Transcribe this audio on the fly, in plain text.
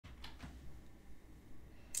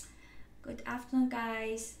Good afternoon,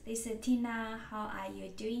 guys. This is Tina. How are you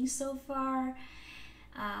doing so far?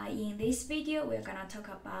 In this video, we're gonna talk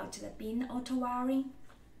about the bin auto-wiring.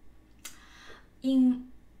 In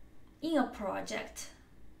a project,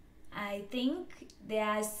 I think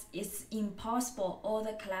it's impossible all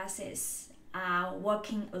the classes are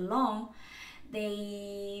working alone.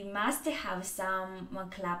 They must have some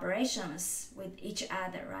collaborations with each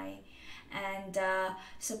other, right? And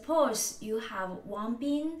suppose you have one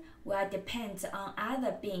bin where it depends on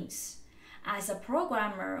other bins. As a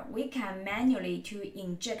programmer, we can manually to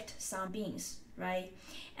inject some bins, right?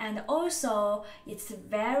 And also, it's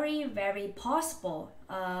very, very possible,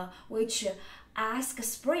 which ask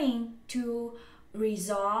Spring to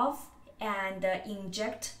resolve and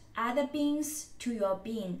inject other bins to your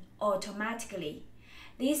bin automatically.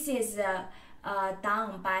 This is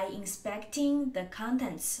done by inspecting the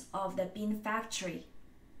contents of the bin factory.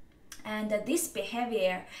 And this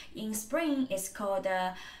behavior in Spring is called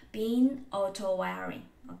bin auto-wiring.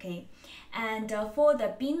 Okay, and for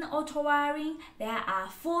the bin auto-wiring, there are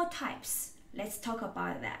 4 types. Let's talk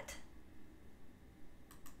about that.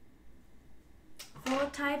 4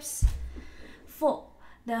 types. 4.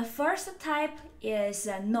 The first type is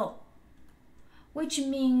no, which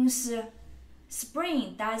means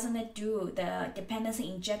Spring doesn't do the dependency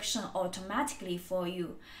injection automatically for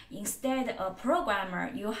you. Instead, a programmer,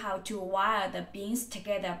 you have to wire the bins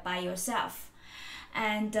together by yourself.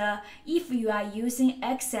 And if you are using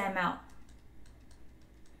XML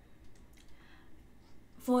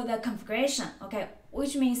for the configuration, okay,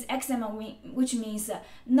 which means XML, which means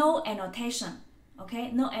no annotation, okay,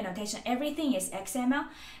 no annotation, everything is XML,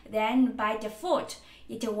 then by default,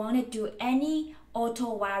 it won't do any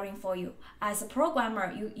auto wiring for you. As a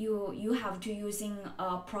programmer, you have to using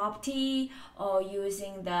a property or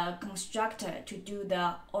using the constructor to do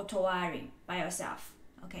the auto wiring by yourself.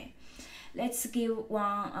 Okay, let's give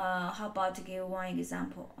one. How about to give one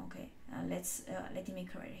example? Okay, let me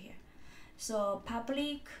create here. So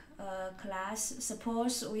public class.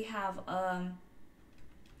 Suppose we have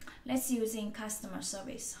let's using customer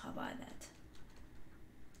service. How about that?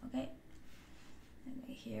 Okay, and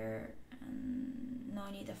here. No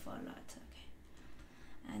need for a lot. Okay,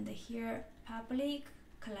 and here public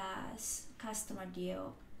class customer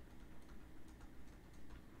deal,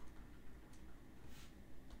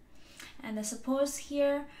 and suppose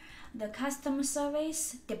here the customer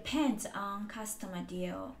service depends on customer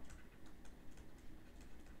deal.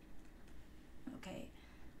 Okay,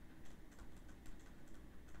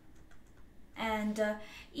 and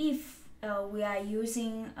if we are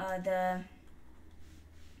using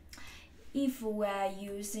if we are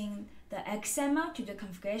using the XML to the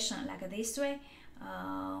configuration like this way,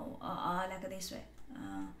 like this way,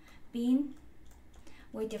 bin,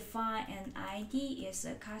 we define an ID is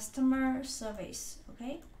a customer service,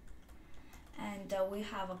 okay? And we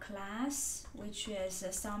have a class which is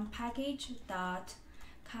some package dot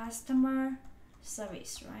customer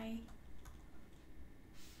service, right?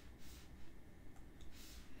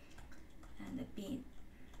 And the bin.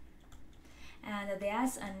 And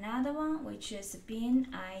there's another one which is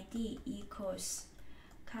bin ID equals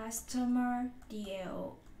customer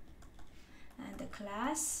DL, and the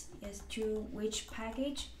class is to which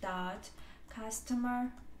package dot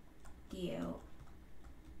customer DL.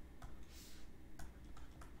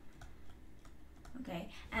 Okay,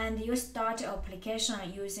 and you start your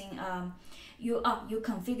application using you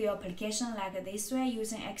configure your application like this way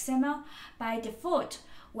using XML. By default,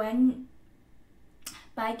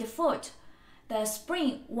 the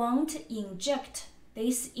Spring won't inject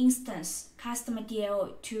this instance customer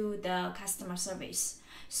DL to the customer service.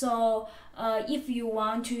 So if you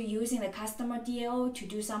want to using the customer DL to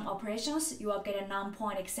do some operations, you will get a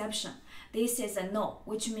non-point exception. This is a no,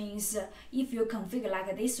 which means if you configure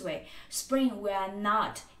like this way, Spring will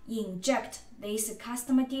not inject this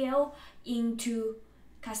customer DL into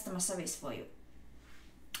customer service for you.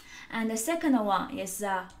 And the second one is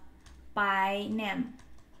by name.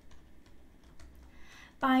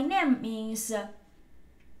 By name means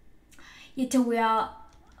it will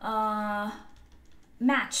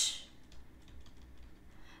match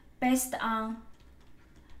based on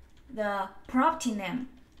the property name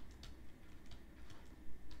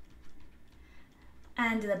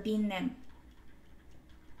and the bin name.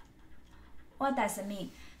 What does it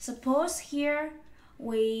mean? Suppose here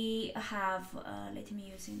we have, let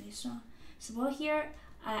me using this one. Suppose here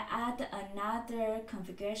I add another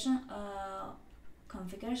configuration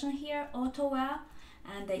here, AutoWire,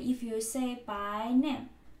 and if you say by name,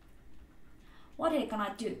 what it's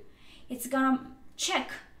gonna do? It's gonna check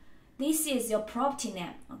this is your property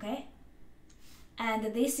name, okay?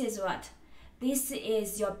 And this is what? this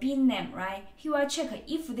is your bin name, right? He will check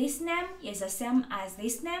if this name is the same as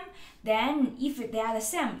this name, then if they are the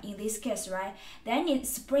same in this case, right? Then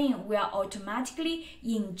Spring will automatically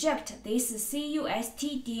inject this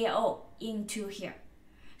custDAO into here.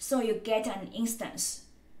 So you get an instance.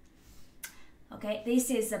 Okay, this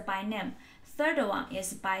is by name. Third one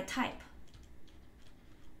is by type.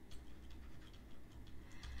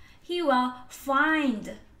 He will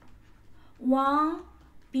find one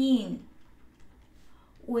bin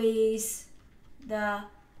with the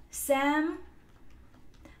same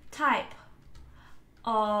type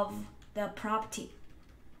of the property.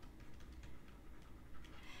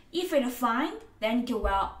 If it find, then it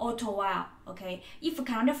will auto-while, okay? If you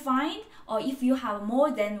cannot find, or if you have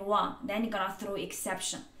more than one, then you're gonna throw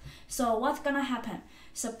exception. So what's gonna happen?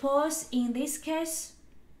 Suppose in this case,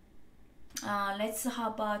 let's how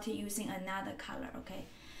about using another color, okay?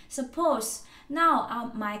 Suppose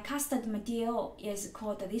now my customer DAO is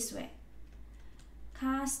called this way,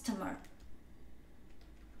 customer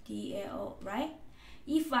DAO, right?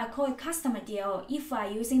 If I call it customer DAO, if I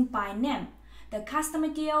using by name, the customer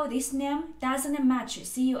DAO, this name doesn't match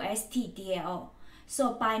custDAO.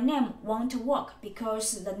 So by name won't work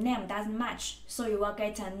because the name doesn't match. So you will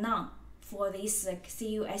get a none for this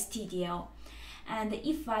custDAO. And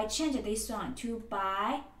if I change this one to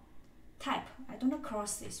by type, I don't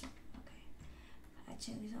cross this one. Okay, I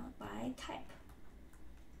change this one by type.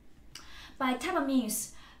 By type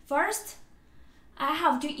means first I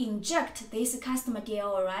have to inject this customer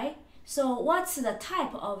DAO, right? So what's the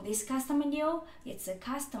type of this customer DAO? It's a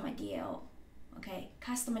customer DAO. Okay,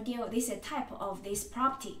 customer DAO, this is a type of this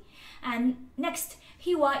property. And next,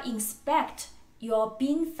 he will inspect your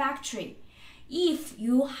bin factory. If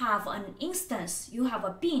you have an instance, you have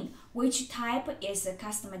a bin, which type is a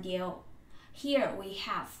customer DAO? Here we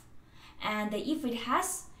have. And if it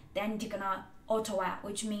has, then it's gonna auto-while,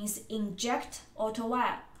 which means inject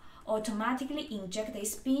auto-while, automatically inject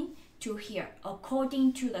this bin to here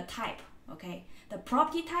according to the type, okay? The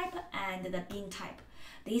property type and the bin type.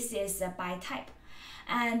 This is by type.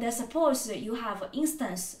 And suppose you have an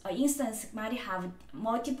instance might have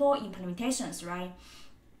multiple implementations, right?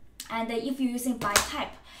 And if you're using by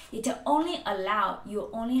type, it only allow you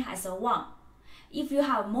only has a one. If you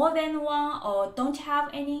have more than one or don't have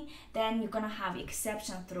any, then you're gonna have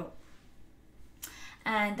exception through.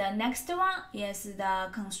 And the next one is the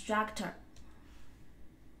constructor.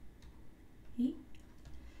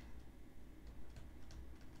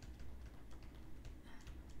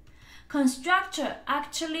 Constructor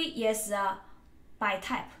actually is by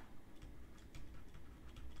type.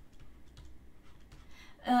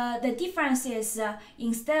 The difference is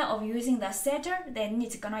instead of using the setter, then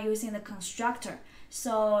it's gonna using the constructor.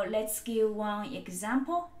 So let's give one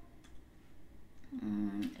example.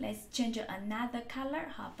 Let's change another color.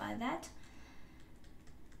 How about that?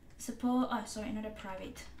 Suppose, oh sorry, not a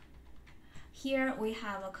private. Here we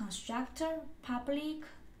have a constructor, public,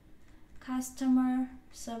 customer,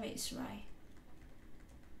 service, right?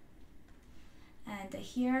 And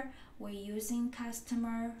here we're using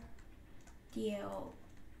customer DAO.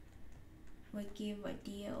 We give a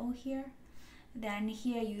DAO here. Then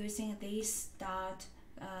here using this dot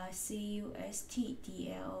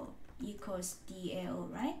custDAO equals DAO,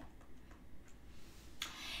 right?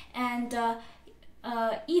 And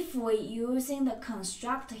if we're using the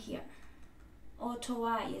constructor here,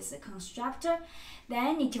 auto-while is a constructor,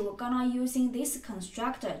 then it will gonna using this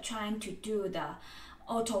constructor trying to do the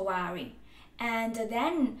auto-wiring. And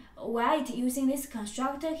then while it using this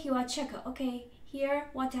constructor, he will check, okay, here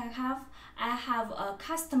what I have a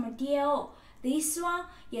customer DAO. This one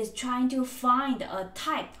is trying to find a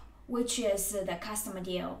type, which is the customer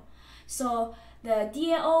DAO. So the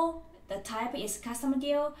DAO, the type is customer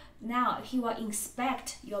DAO. Now he will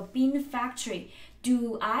inspect your bin factory.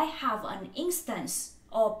 Do I have an instance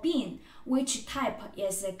or bin which type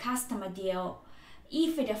is a customer DAO?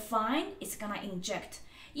 If it find, it's gonna inject.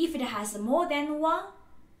 If it has more than one,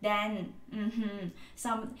 then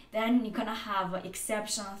then you're gonna have an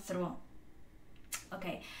exception through.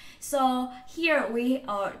 Okay, so here we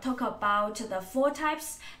talk about the 4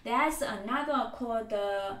 types. There's another called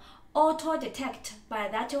the auto detect,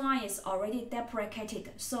 but that one is already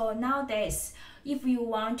deprecated. So nowadays, if you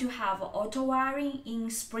want to have auto wiring in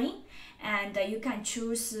Spring, and you can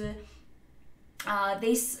choose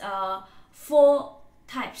these 4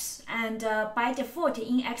 types, and by default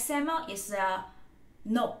in XML is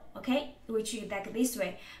no, okay, which is like this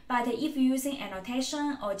way. But if you're using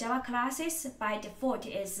annotation or Java classes, by default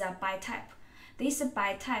is by type. This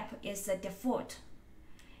by type is the default.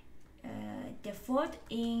 Default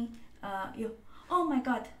in oh my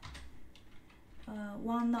god,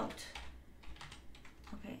 one note.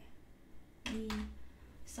 Okay,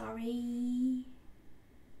 sorry.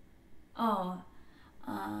 Oh,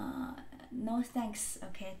 no thanks.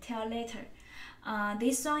 Okay, till later.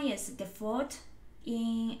 This one is default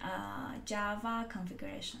in Java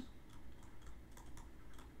configuration.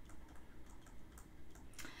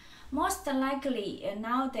 Most likely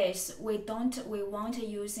nowadays we won't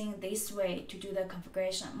using this way to do the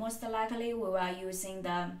configuration. Most likely we are using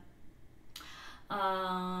the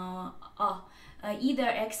either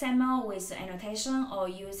XML with annotation or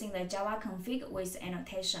using the Java config with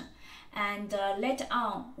annotation. And later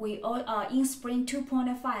on, in Spring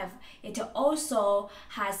 2.5, it also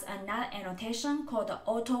has another annotation called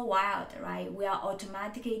Autowiring, right? We are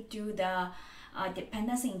automatically do the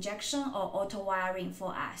dependency injection or auto-wiring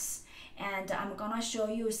for us. And I'm gonna show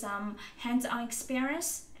you some hands-on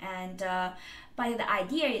experience, and but the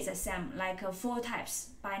idea is the same, like 4 types: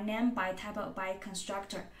 by name, by type, by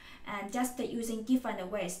constructor, and just using different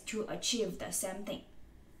ways to achieve the same thing.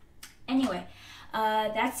 Anyway,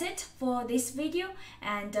 that's it for this video,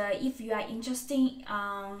 and if you are interested in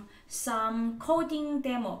some coding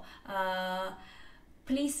demo,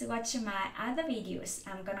 please watch my other videos.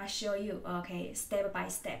 I'm gonna show you, okay, step by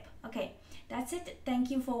step. Okay, that's it.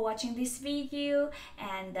 Thank you for watching this video,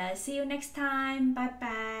 and see you next time. Bye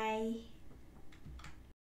bye.